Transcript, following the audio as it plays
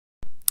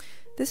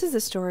This is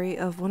the story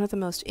of one of the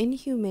most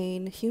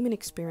inhumane human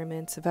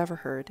experiments I've ever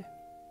heard.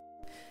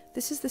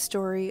 This is the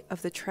story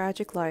of the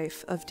tragic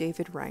life of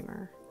David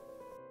Reimer.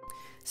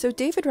 So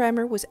David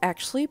Reimer was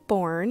actually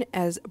born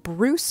as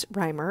Bruce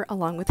Reimer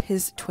along with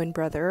his twin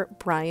brother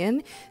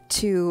Brian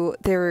to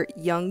their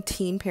young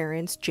teen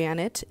parents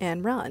Janet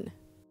and Ron.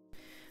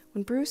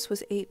 When Bruce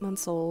was 8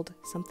 months old,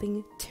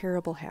 something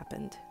terrible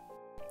happened.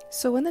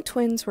 So when the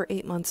twins were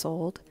 8 months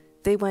old,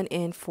 they went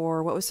in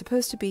for what was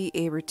supposed to be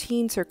a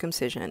routine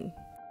circumcision.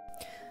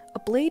 A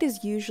blade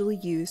is usually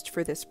used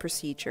for this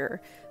procedure,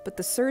 but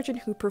the surgeon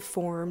who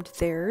performed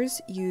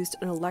theirs used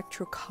an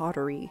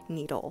electrocautery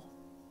needle.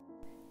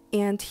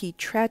 And he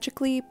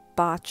tragically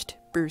botched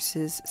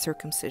Bruce's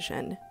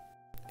circumcision.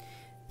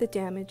 The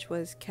damage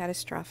was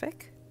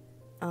catastrophic.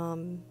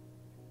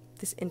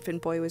 This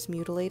infant boy was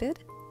mutilated.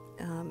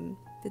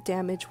 The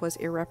damage was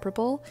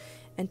irreparable,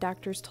 and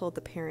doctors told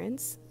the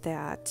parents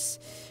that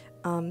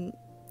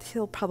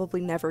he'll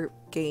probably never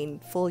gain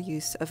full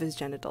use of his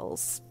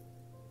genitals.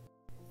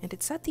 And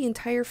it set the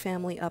entire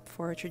family up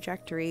for a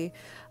trajectory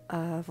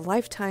of a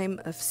lifetime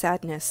of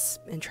sadness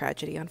and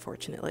tragedy,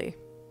 unfortunately.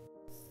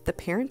 The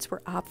parents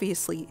were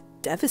obviously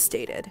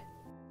devastated,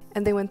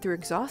 and they went through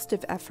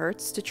exhaustive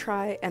efforts to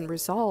try and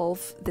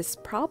resolve this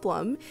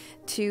problem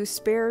to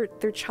spare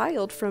their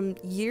child from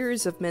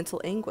years of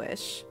mental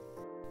anguish,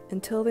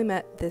 until they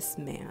met this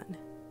man.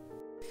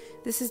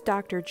 This is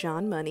Dr.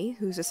 John Money,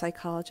 who's a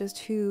psychologist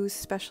who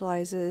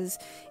specializes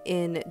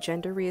in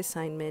gender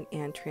reassignment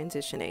and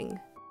transitioning.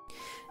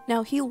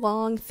 Now, he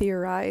long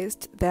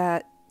theorized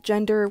that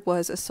gender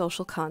was a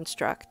social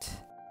construct,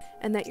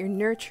 and that your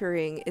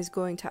nurturing is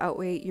going to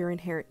outweigh your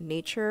inherent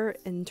nature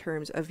in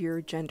terms of your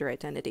gender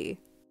identity.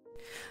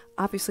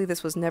 Obviously,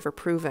 this was never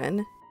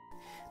proven,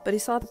 but he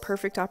saw the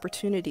perfect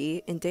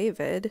opportunity in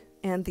David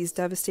and these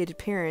devastated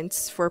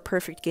parents for a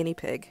perfect guinea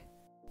pig.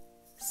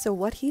 So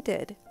what he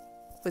did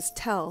was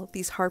tell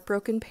these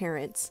heartbroken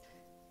parents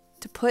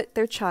to put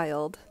their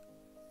child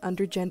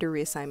under gender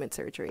reassignment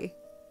surgery,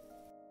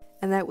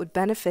 and that would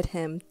benefit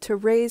him to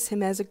raise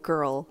him as a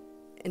girl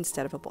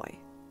instead of a boy.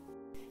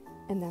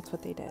 And that's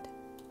what they did.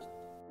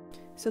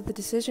 So the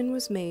decision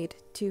was made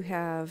to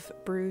have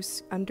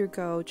Bruce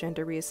undergo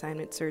gender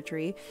reassignment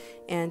surgery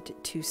and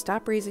to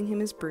stop raising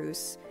him as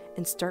Bruce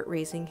and start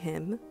raising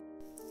him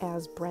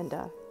as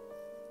Brenda.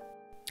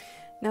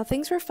 Now,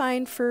 things were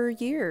fine for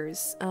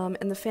years,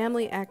 and the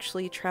family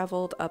actually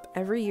traveled up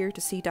every year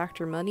to see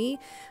Dr. Money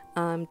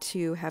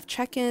to have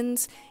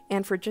check-ins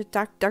and for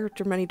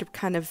Dr. Money to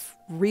kind of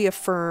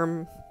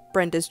reaffirm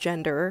Brenda's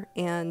gender,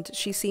 and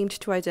she seemed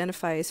to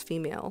identify as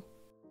female.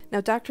 Now,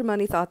 Dr.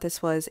 Money thought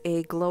this was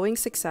a glowing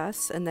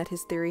success and that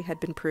his theory had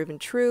been proven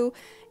true,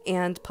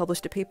 and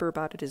published a paper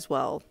about it as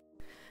well.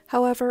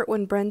 However,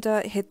 when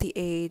Brenda hit the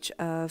age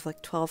of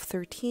like 12,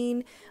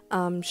 13,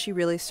 she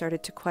really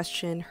started to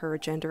question her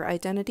gender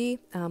identity,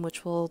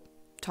 which we'll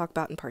talk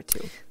about in part 2.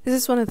 This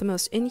is one of the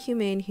most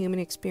inhumane human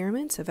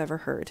experiments I've ever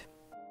heard.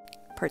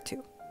 Part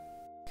 2.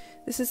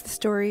 This is the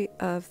story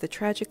of the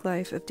tragic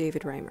life of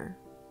David Reimer.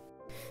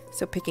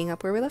 So picking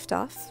up where we left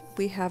off,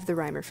 we have the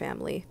Reimer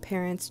family,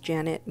 parents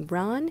Janet and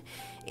Ron,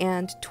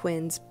 and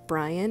twins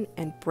Brian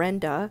and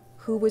Brenda,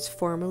 who was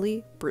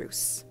formerly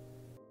Bruce.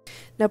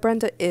 Now,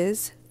 Brenda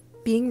is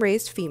being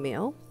raised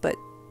female, but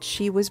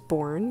she was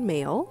born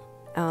male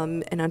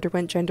and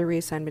underwent gender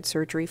reassignment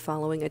surgery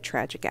following a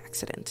tragic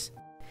accident.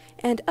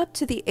 And up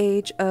to the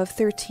age of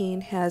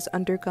 13 has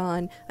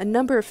undergone a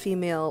number of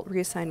female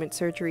reassignment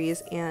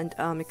surgeries and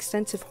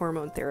extensive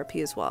hormone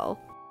therapy as well.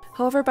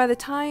 However, by the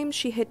time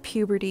she hit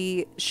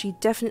puberty, she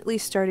definitely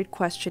started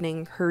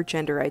questioning her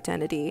gender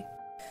identity.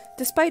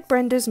 Despite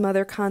Brenda's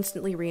mother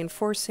constantly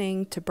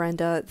reinforcing to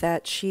Brenda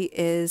that she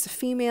is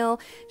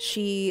female,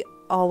 she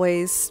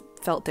always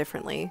felt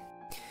differently.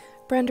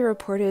 Brenda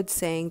reported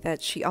saying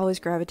that she always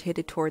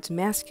gravitated towards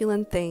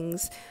masculine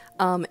things,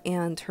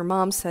 and her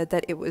mom said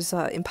that it was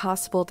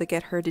impossible to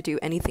get her to do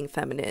anything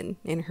feminine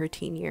in her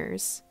teen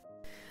years.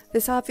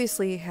 This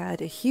obviously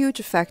had a huge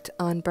effect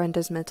on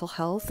Brenda's mental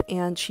health,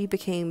 and she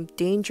became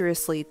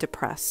dangerously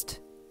depressed.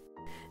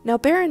 Now,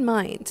 bear in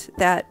mind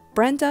that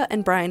Brenda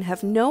and Brian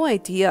have no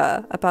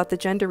idea about the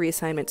gender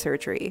reassignment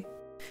surgery.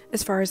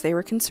 As far as they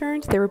were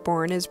concerned, they were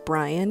born as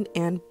Brian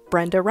and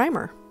Brenda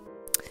Reimer.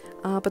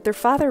 But their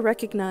father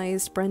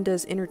recognized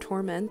Brenda's inner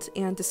torment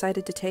and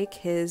decided to take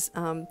his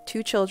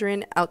 2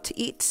 children out to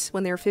eat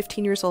when they were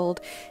 15 years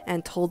old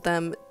and told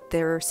them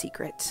their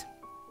secret.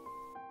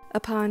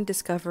 Upon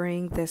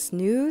discovering this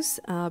news,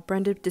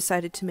 Brenda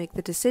decided to make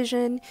the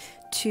decision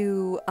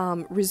to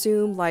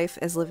resume life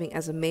as living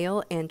as a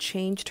male and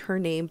changed her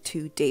name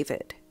to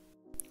David.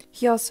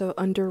 He also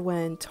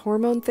underwent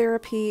hormone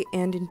therapy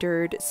and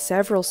endured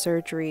several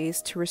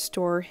surgeries to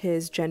restore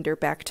his gender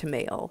back to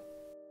male.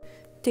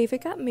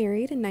 David got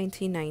married in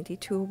 1990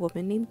 to a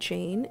woman named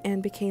Jane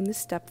and became the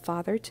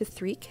stepfather to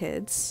 3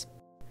 kids.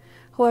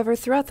 However,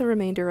 throughout the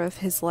remainder of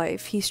his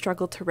life, he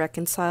struggled to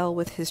reconcile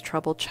with his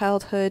troubled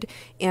childhood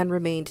and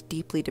remained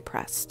deeply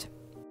depressed.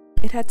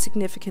 It had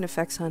significant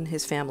effects on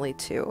his family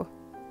too.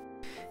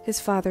 His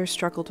father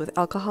struggled with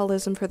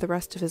alcoholism for the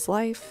rest of his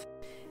life.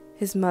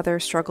 His mother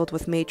struggled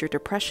with major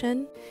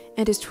depression,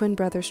 and his twin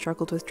brother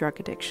struggled with drug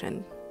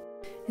addiction.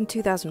 In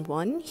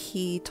 2001,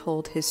 he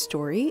told his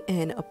story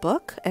in a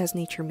book, As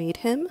Nature Made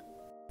Him.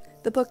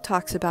 The book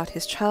talks about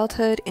his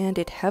childhood, and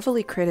it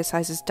heavily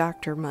criticizes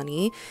Dr.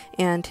 Money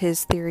and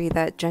his theory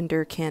that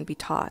gender can be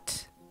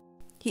taught.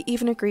 He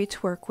even agreed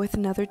to work with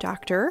another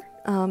doctor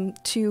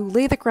to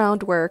lay the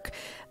groundwork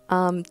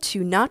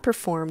to not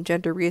perform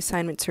gender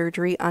reassignment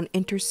surgery on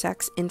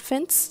intersex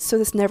infants, so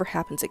this never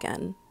happens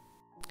again.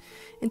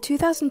 In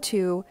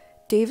 2002,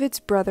 David's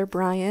brother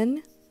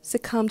Brian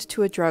succumbed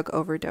to a drug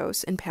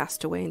overdose and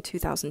passed away in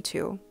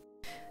 2002.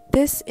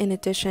 This, in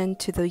addition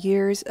to the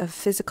years of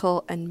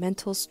physical and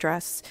mental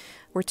stress,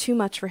 were too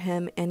much for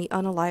him, and he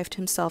unalived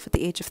himself at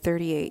the age of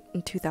 38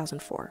 in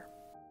 2004.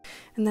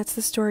 And that's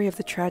the story of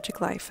the tragic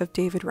life of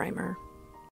David Reimer.